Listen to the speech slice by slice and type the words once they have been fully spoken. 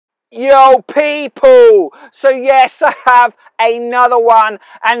Yo people, so yes, I have another one,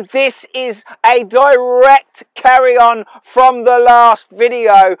 and this is a direct carry on from the last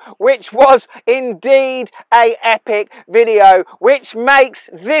video, which was indeed a epic video, which makes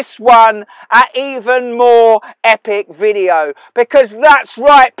this one an even more epic video, because that's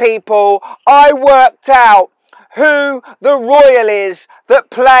right people, I worked out who the royal is that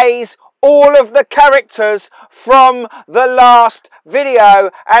plays all of the characters from the last video,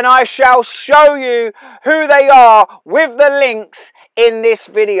 and I shall show you who they are with the links in this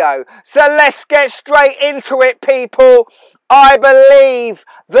video. So let's get straight into it people. I believe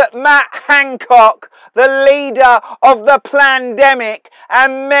that Matt Hancock, the leader of the pandemic,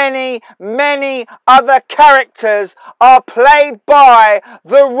 and many other characters are played by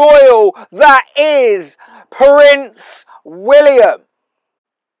the royal that is Prince William.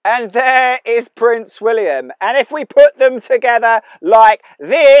 And there is Prince William. And if we put them together like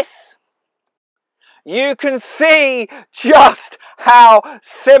this, you can see just how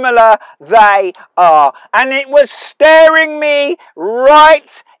similar they are. And it was staring me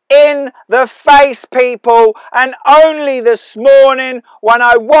right in the face, people. And only this morning when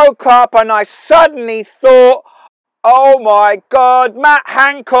I woke up and I suddenly thought, oh my God, Matt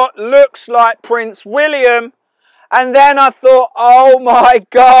Hancock looks like Prince William. And then I thought, oh my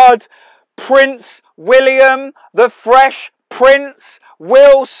God, Prince William, the Fresh Prince,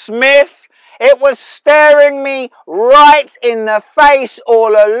 Will Smith. It was staring me right in the face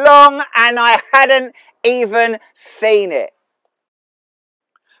all along and I hadn't even seen it.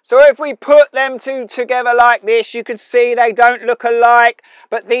 So if we put them two together like this, you can see they don't look alike,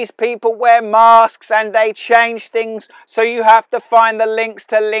 but these people wear masks and they change things, so you have to find the links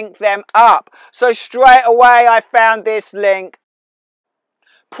to link them up. So straight away I found this link.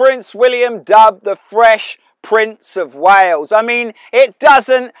 Prince William dubbed the Fresh Prince of Wales. I mean, it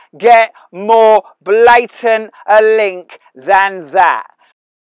doesn't get more blatant a link than that.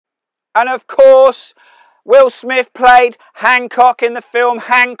 And of course, Will Smith played Hancock in the film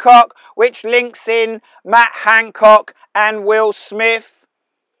Hancock, which links in Matt Hancock and Will Smith.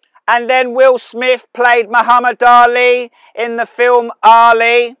 And then Will Smith played Muhammad Ali in the film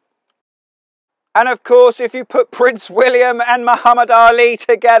Ali. And of course, if you put Prince William and Muhammad Ali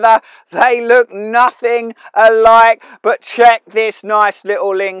together, they look nothing alike. But check this nice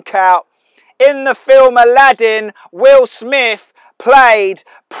little link out. In the film Aladdin, Will Smith played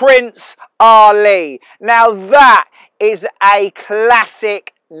Prince Ali. Now that is a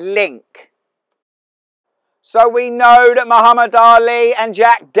classic link. So we know that Muhammad Ali and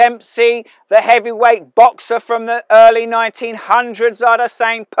Jack Dempsey, the heavyweight boxer from the early 1900s, are the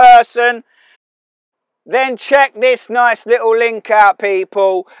same person. Then check this nice little link out,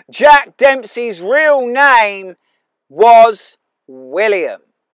 people. Jack Dempsey's real name was William.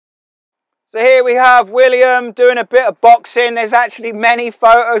 So here we have William doing a bit of boxing. There's actually many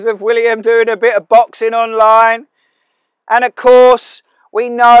photos of William doing a bit of boxing online. And of course, we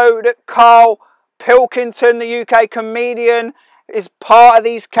know that Carl Pilkington, the UK comedian, is part of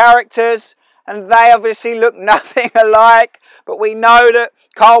these characters. And they obviously look nothing alike. But we know that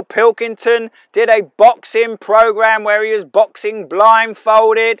Carl Pilkington did a boxing program where he was boxing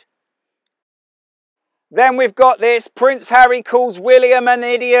blindfolded. Then we've got this, Prince Harry calls William an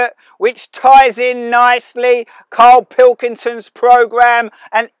idiot, which ties in nicely Carl Pilkington's program,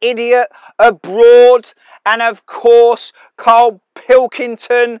 An Idiot Abroad. And of course, Carl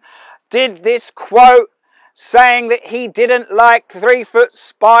Pilkington did this quote saying that he didn't like 3-foot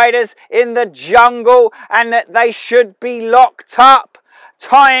spiders in the jungle and that they should be locked up,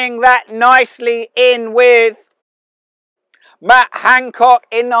 tying that nicely in with Matt Hancock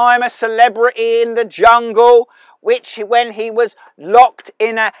in I'm a Celebrity in the Jungle, which when he was locked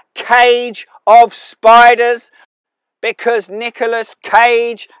in a cage of spiders, because Nicolas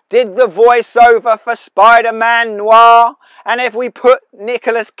Cage did the voiceover for Spider-Man Noir. And if we put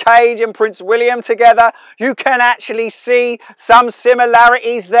Nicolas Cage and Prince William together, you can actually see some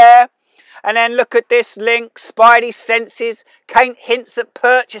similarities there. And then look at this link, Spidey senses, Kate hints at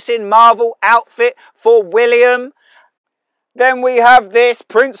purchasing Marvel outfit for William. Then we have this,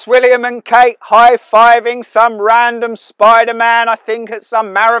 Prince William and Kate high-fiving some random Spider-Man, I think at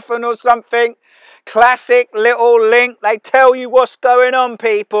some marathon or something. Classic little link. They tell you what's going on,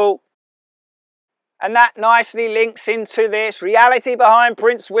 people. And that nicely links into this. Reality behind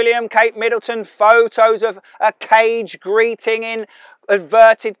Prince William, Kate Middleton, photos of a cage greeting in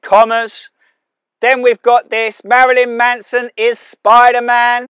inverted commas. Then we've got this, Marilyn Manson is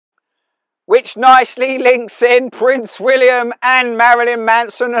Spider-Man. which nicely links in Prince William and Marilyn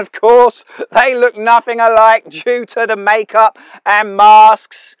Manson, of course. They look nothing alike due to the makeup and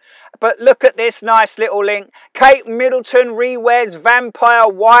masks. But look at this nice little link. Kate Middleton rewears vampire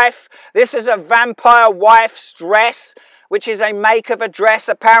wife. This is a vampire wife's dress, which is a make of a dress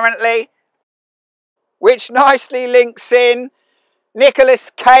apparently, which nicely links in Nicolas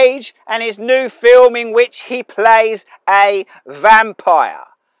Cage and his new film in which he plays a vampire.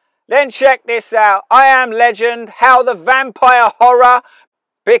 Then check this out. I Am Legend, how the vampire horror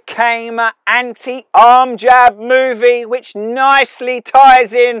became an anti-arm jab movie, which nicely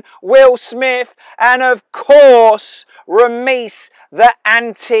ties in Will Smith and of course Ramis, the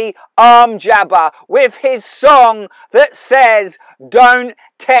anti-arm jabber, with his song that says "Don't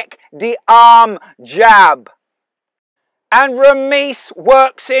take the arm jab." And Ramis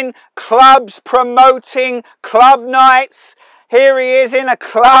works in clubs promoting club nights. Here he is in a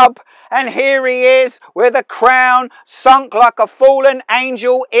club, and here he is with a crown sunk like a fallen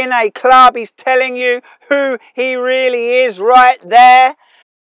angel in a club. He's telling you who he really is right there,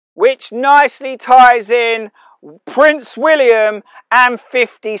 which nicely ties in Prince William and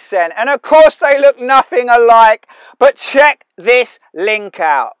 50 Cent. And of course they look nothing alike, but check this link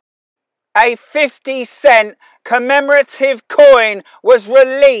out. A 50 Cent commemorative coin was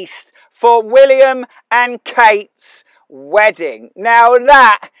released for William and Kate's wedding. Now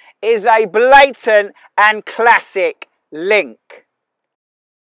that is a blatant and classic link.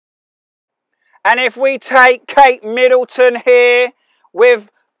 And if we take Kate Middleton here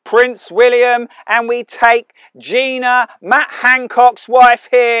with Prince William, and we take Gina, Matt Hancock's wife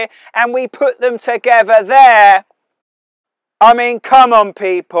here, and we put them together there, I mean, come on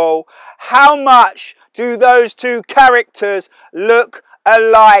people, how much do those two characters look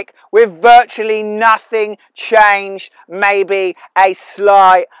alike with virtually nothing changed, maybe a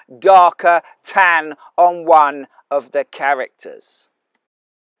slight darker tan on one of the characters.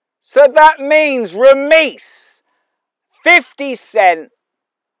 So that means Ramis, 50 Cent,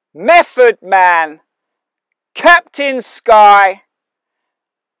 Method Man, Captain Sky,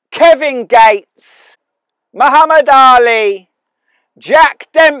 Kevin Gates, Muhammad Ali, Jack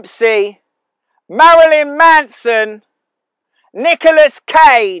Dempsey, Marilyn Manson, Nicolas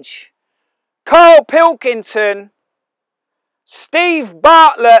Cage, Carl Pilkington, Steve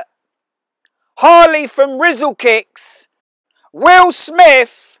Bartlett, Harley from Rizzle Kicks, Will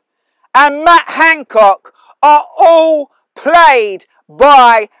Smith and Matt Hancock are all played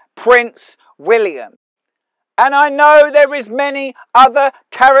by Prince William. And I know there is many other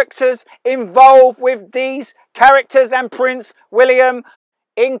characters involved with these characters and Prince William,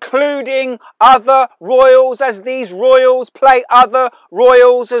 including other royals, as these royals play other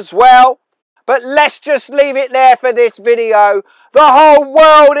royals as well. But let's just leave it there for this video. The whole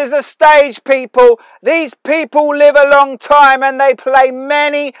world is a stage, people. These people live a long time and they play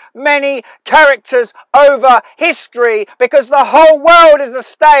many, many characters over history because the whole world is a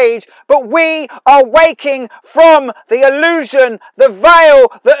stage. But we are waking from the illusion, the veil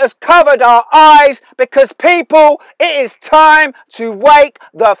that has covered our eyes, because people, it is time to wake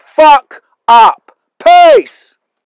the fuck up. Peace.